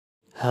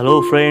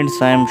Hello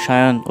friends, I am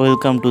Sayan.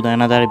 Welcome to the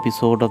another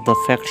episode of the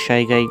Fact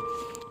Shy Guy.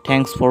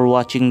 Thanks for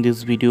watching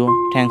this video.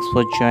 Thanks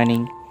for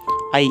joining.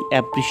 I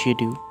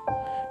appreciate you.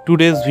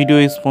 Today's video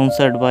is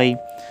sponsored by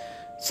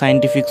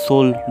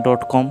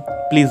scientificsoul.com.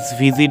 Please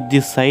visit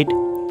this site.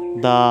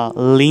 The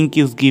link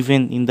is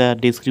given in the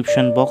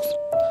description box.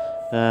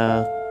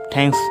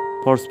 Thanks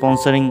for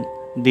sponsoring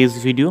this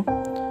video.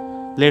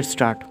 Let's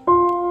start.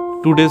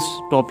 Today's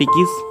topic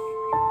is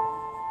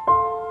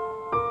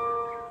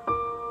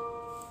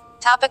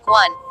Topic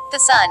 1. The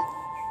Sun.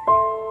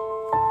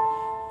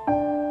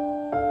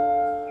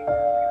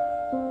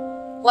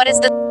 What is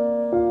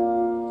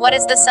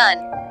the Sun?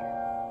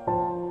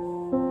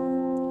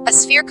 A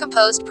sphere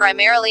composed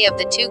primarily of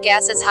the two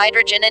gases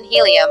hydrogen and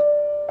helium.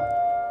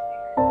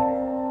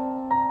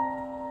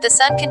 The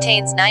Sun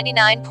contains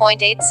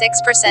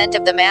 99.86%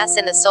 of the mass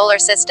in the solar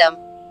system.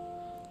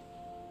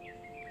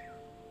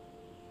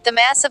 The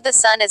mass of the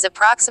Sun is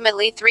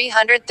approximately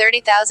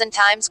 330,000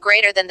 times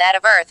greater than that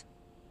of Earth.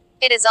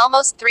 It is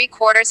almost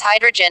 3/4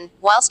 hydrogen,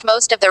 whilst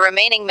most of the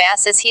remaining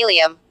mass is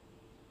helium.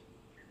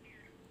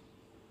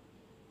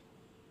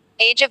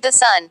 Age of the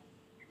Sun.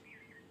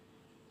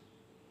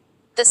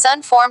 The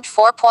Sun formed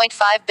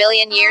 4.5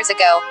 billion years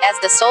ago, as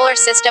the solar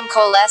system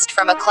coalesced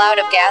from a cloud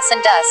of gas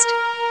and dust.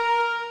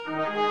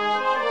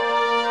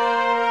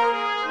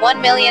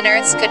 1 million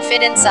Earths could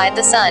fit inside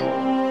the Sun.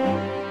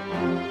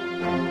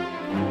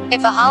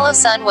 If a hollow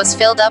Sun was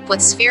filled up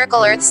with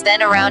spherical Earths,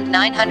 then around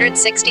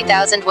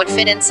 960,000 would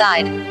fit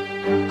inside.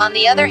 On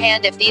the other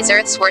hand, if these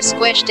Earths were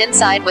squished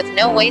inside with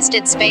no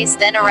wasted space,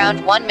 then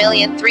around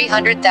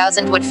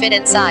 1,300,000 would fit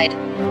inside.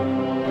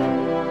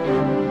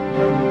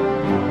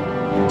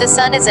 The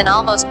Sun is an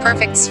almost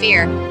perfect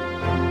sphere.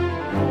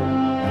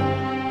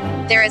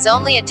 There is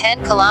only a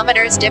 10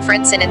 kilometers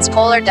difference in its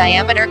polar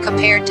diameter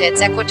compared to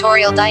its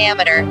equatorial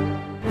diameter.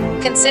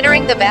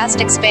 Considering the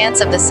vast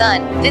expanse of the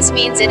Sun, this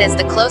means it is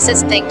the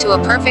closest thing to a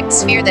perfect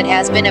sphere that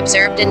has been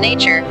observed in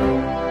nature.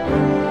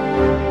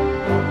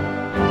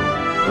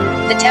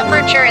 The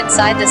temperature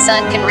inside the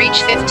Sun can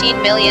reach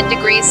 15 million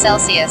degrees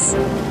Celsius.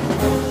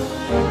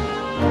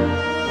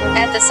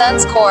 At the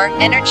Sun's core,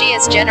 energy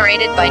is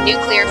generated by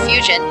nuclear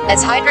fusion,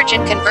 as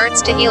hydrogen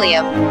converts to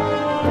helium.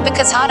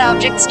 Because hot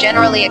objects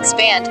generally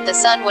expand, the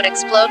Sun would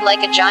explode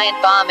like a giant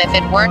bomb if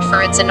it weren't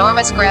for its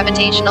enormous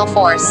gravitational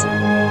force.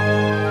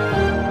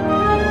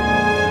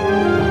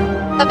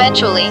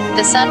 Eventually,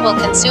 the Sun will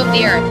consume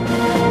the Earth.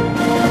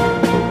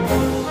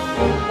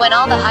 When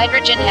all the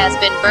hydrogen has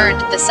been burned,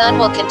 the Sun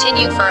will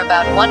continue for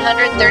about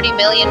 130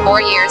 million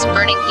more years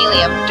burning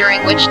helium,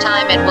 during which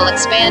time it will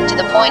expand to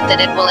the point that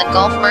it will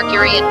engulf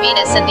Mercury and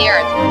Venus and the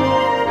Earth.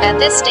 At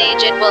this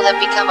stage, it will have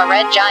become a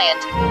red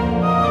giant.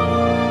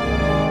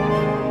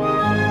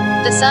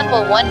 The Sun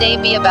will one day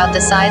be about the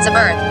size of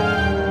Earth.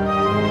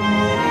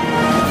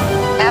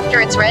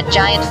 After its red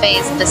giant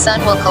phase, the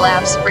Sun will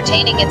collapse,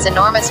 retaining its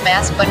enormous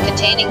mass but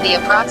containing the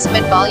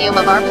approximate volume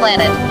of our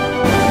planet.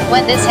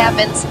 When this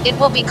happens, it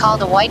will be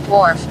called a white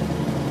dwarf.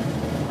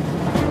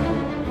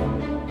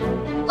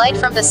 Light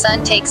from the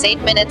Sun takes 8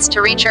 minutes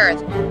to reach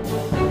Earth.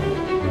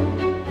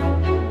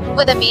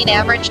 With a mean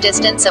average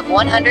distance of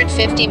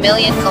 150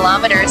 million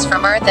kilometers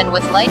from Earth and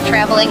with light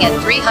traveling at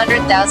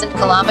 300,000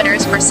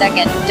 kilometers per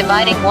second,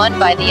 dividing one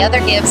by the other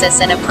gives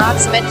us an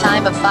approximate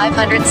time of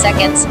 500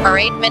 seconds, or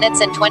 8 minutes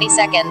and 20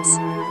 seconds.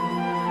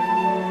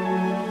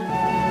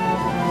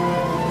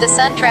 The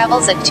Sun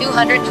travels at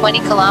 220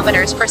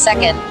 kilometers per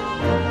second.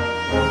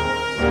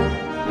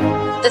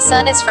 The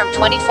Sun is from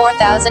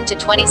 24,000 to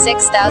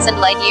 26,000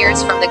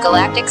 light-years from the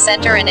galactic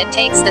center, and it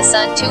takes the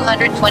Sun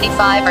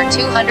 225 or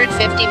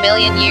 250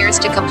 million years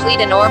to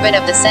complete an orbit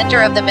of the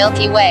center of the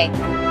Milky Way.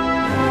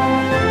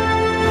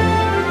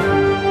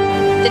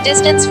 The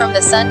distance from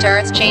the Sun to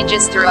Earth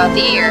changes throughout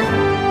the year.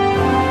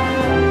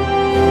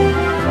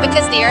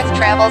 Because the Earth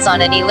travels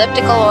on an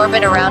elliptical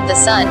orbit around the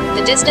Sun,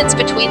 the distance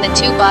between the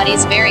two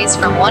bodies varies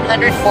from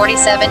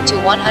 147 to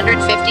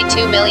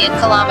 152 million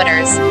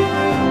kilometers.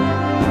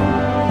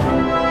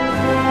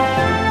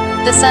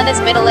 The Sun is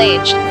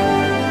middle-aged.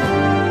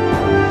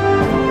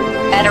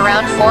 At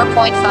around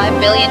 4.5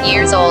 billion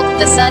years old,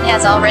 the Sun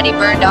has already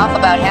burned off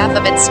about half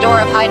of its store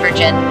of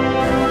hydrogen.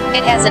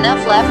 It has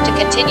enough left to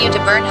continue to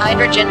burn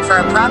hydrogen for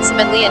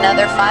approximately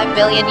another 5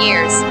 billion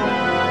years.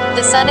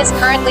 The Sun is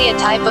currently a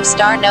type of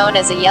star known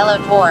as a yellow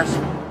dwarf.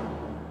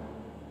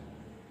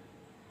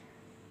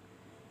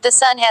 The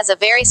Sun has a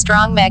very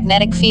strong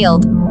magnetic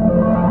field.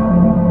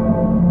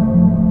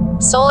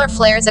 Solar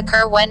flares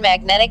occur when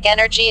magnetic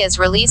energy is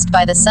released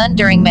by the Sun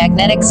during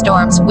magnetic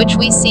storms, which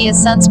we see as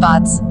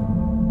sunspots.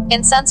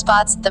 In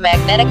sunspots, the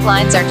magnetic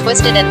lines are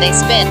twisted and they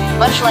spin,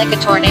 much like a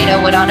tornado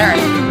would on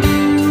Earth.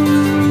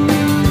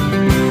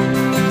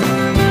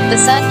 The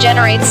Sun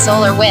generates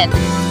solar wind.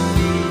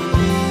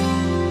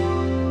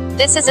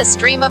 This is a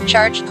stream of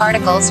charged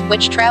particles,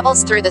 which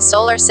travels through the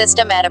solar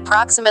system at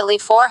approximately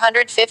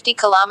 450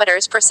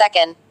 kilometers per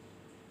second.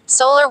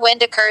 Solar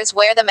wind occurs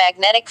where the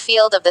magnetic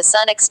field of the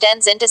Sun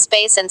extends into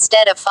space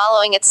instead of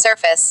following its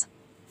surface.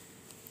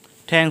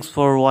 Thanks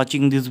for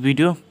watching this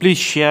video. Please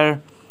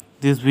share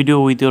this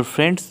video with your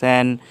friends,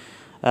 and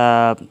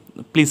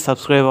please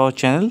subscribe our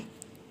channel.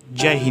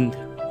 Jai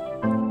Hind.